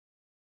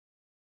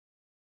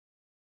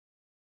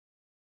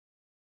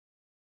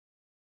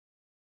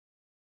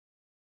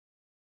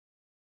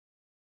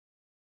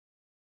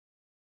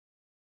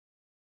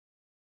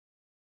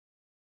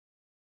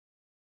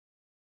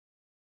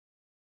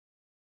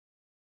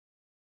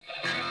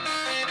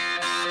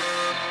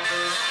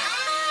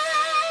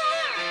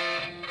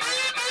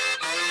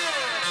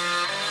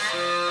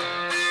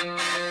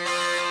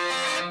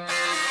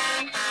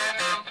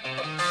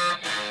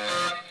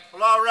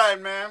Well, all right,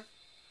 man.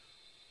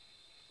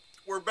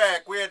 We're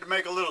back. We had to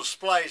make a little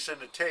splice in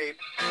the tape.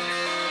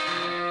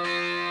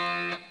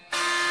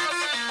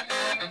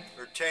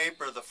 Or tape,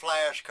 or the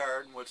flash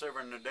card, whatever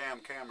in the damn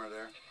camera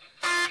there.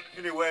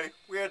 Anyway,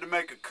 we had to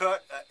make a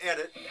cut, an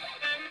edit.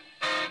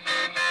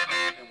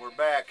 And we're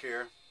back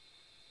here.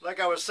 Like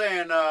I was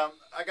saying, I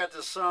got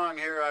this song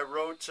here I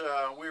wrote.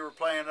 We were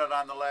playing it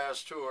on the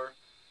last tour.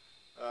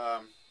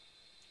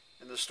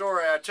 And the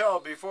story I tell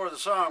before the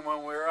song when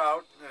we were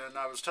out, and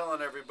I was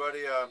telling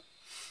everybody, I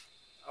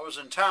was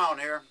in town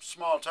here,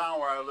 small town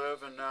where I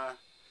live, and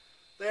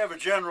they have a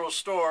general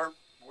store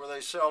where they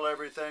sell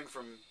everything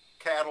from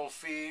cattle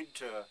feed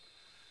to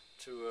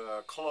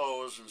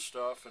clothes and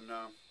stuff, and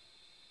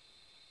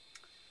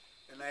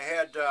they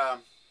had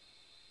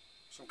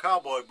some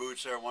cowboy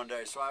boots there one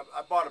day, so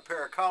I bought a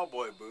pair of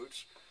cowboy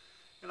boots,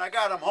 and I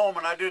got them home,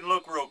 and I didn't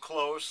look real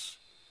close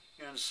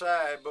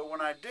inside, but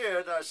when I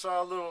did, I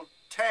saw a little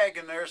tag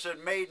in there that said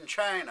made in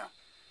China,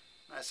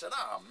 and I said,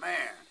 oh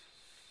man,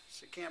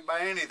 so you can't buy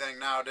anything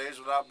nowadays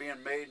without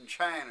being made in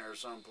China or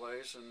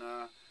someplace,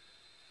 and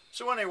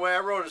so anyway, I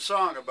wrote a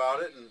song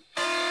about it, and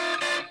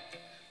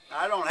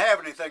I don't have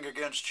anything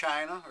against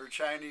China or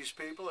Chinese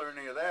people or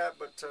any of that,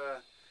 but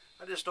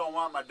I just don't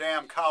want my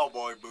damn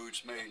cowboy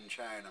boots made in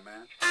China,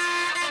 man.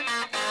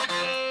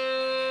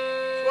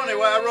 So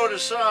anyway, I wrote a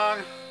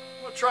song.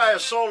 We'll try a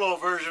solo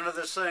version of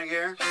this thing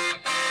here.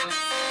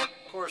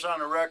 Of course, on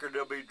the record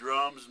there'll be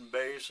drums and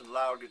bass and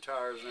loud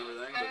guitars and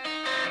everything, but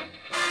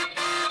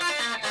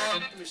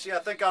let me see, I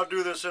think I'll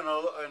do this in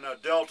a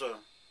Delta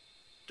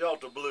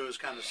blues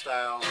kind of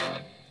style.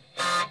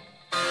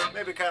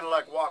 Maybe kind of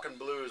like walking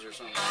blues or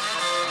something.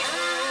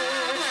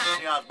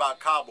 You know, it's about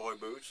cowboy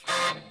boots.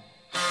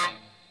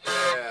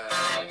 Yeah.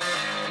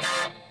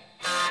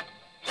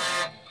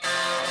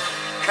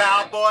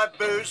 Cowboy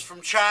boots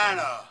from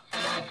China,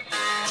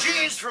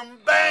 jeans from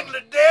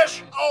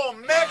Bangladesh or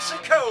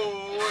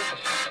Mexico.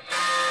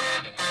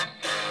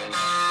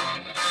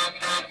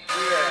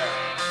 Yeah.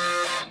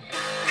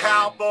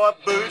 Cowboy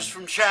boots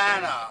from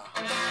China,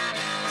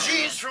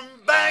 jeans from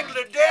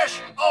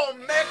Bangladesh or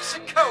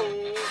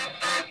Mexico.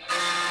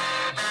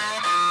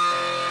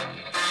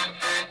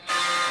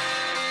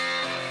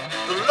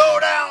 The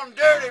low-down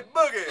dirty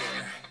boogie,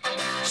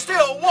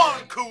 still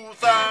one cool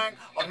thing,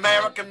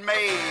 American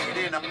made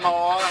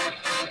anymore.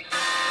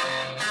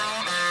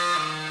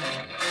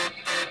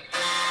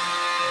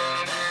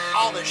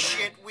 All the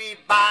shit we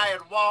buy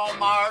at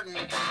Walmart and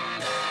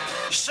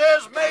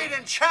says made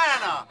in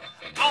China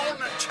on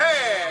the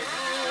tag.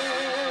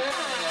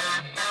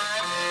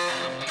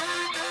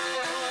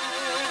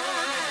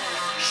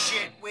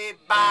 Shit we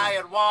buy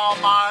at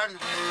Walmart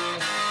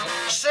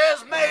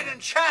says made in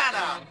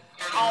China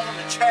on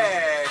the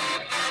tag.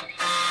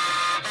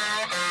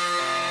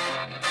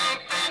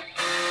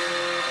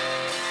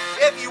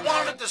 If you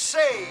wanted to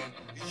say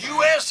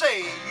USA,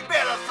 you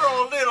better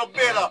throw a little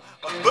bit of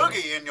a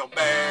boogie in your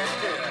bag.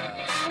 Yeah.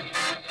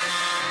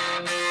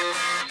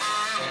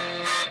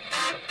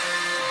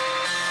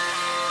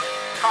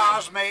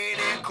 Cars made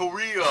in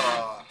Korea,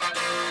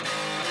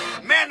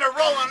 men, they're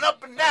rolling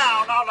up and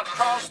down all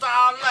across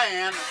our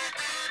land.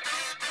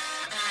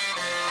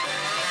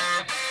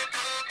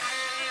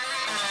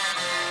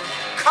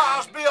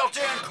 Cars built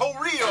in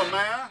Korea,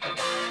 man,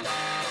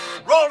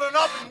 rolling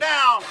up and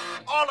down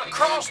all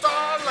across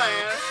our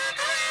land.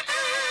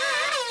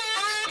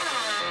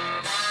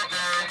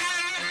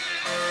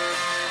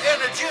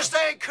 And it just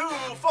ain't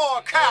cool for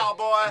a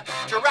cowboy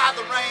to ride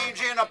the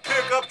range in a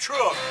pickup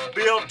truck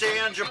built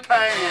in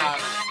Japan.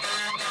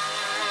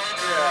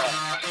 Yeah.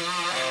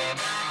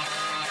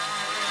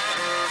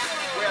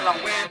 Well,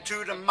 I went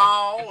to the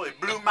mall, it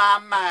blew my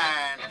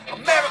mind.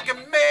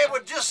 American made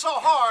was just so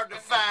hard to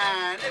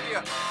find. If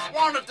you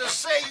wanted to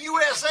say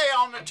USA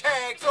on the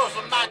tag, throw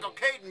some Michael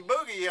Katon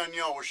boogie in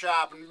your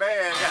shopping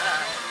bag.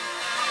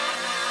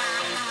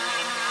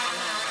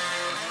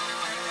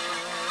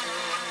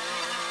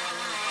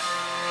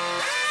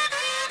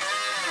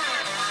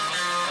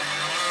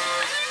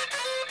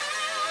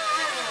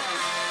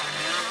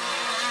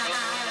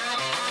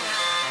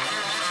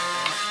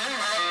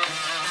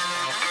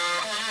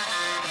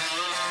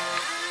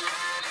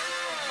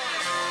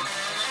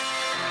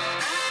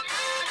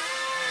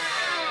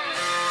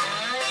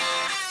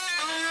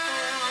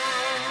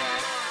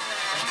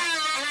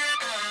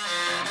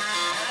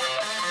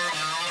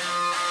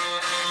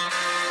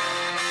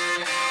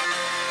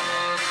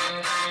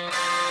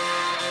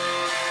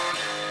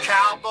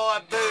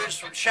 Cowboy boots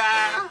from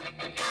China,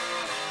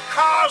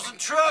 cars and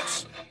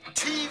trucks,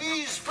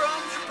 TVs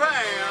from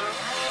Japan.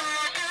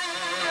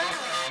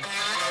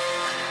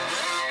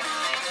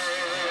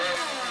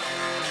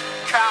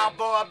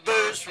 Cowboy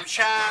boots from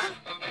China,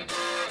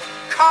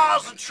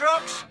 cars and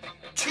trucks,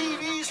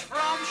 TVs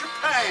from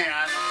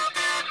Japan.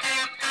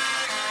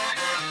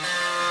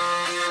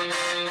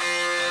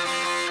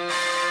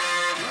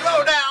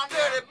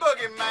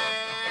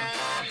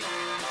 man.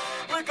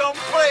 We're gonna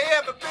play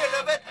every bit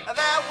of it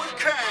that we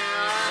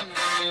can.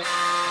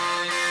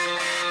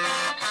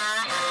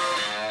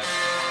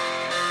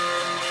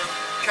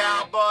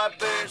 Cowboy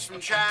boots from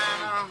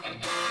China,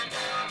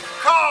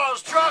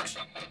 cars, trucks,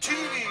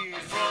 TVs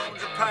from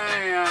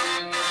Japan.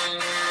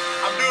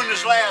 I'm doing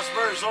this last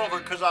verse over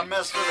because I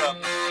messed it up.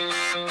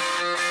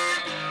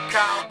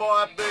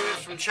 Cowboy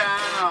boots from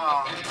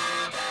China,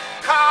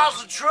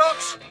 cars and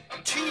trucks,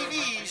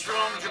 TVs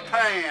from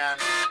Japan.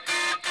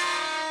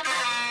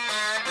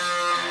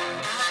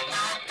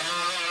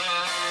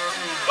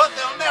 But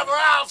they'll never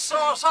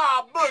outsource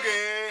our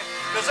boogie,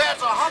 cause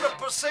that's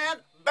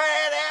 100%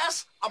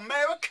 badass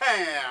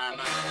American.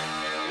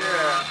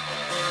 Yeah.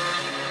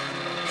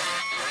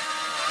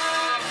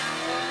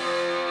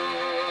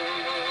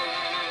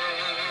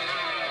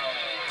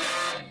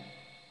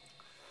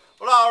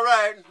 Well, all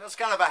right, that's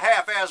kind of a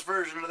half-ass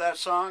version of that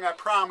song. I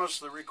promise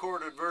the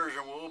recorded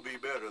version will be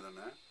better than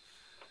that.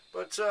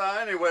 But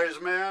anyways,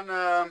 man,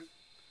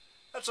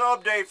 that's an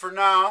update for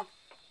now.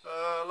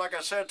 Like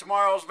I said,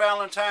 tomorrow's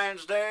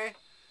Valentine's Day.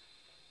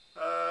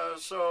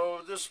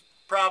 So this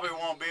probably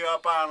won't be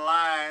up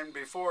online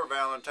before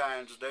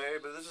Valentine's Day,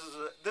 but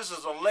this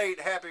is a late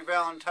Happy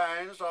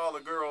Valentine's to all the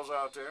girls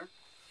out there.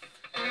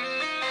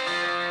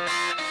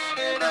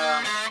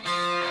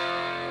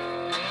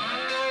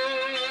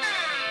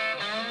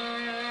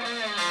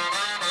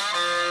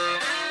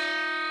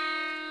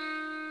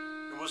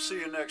 And we'll see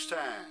you next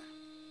time.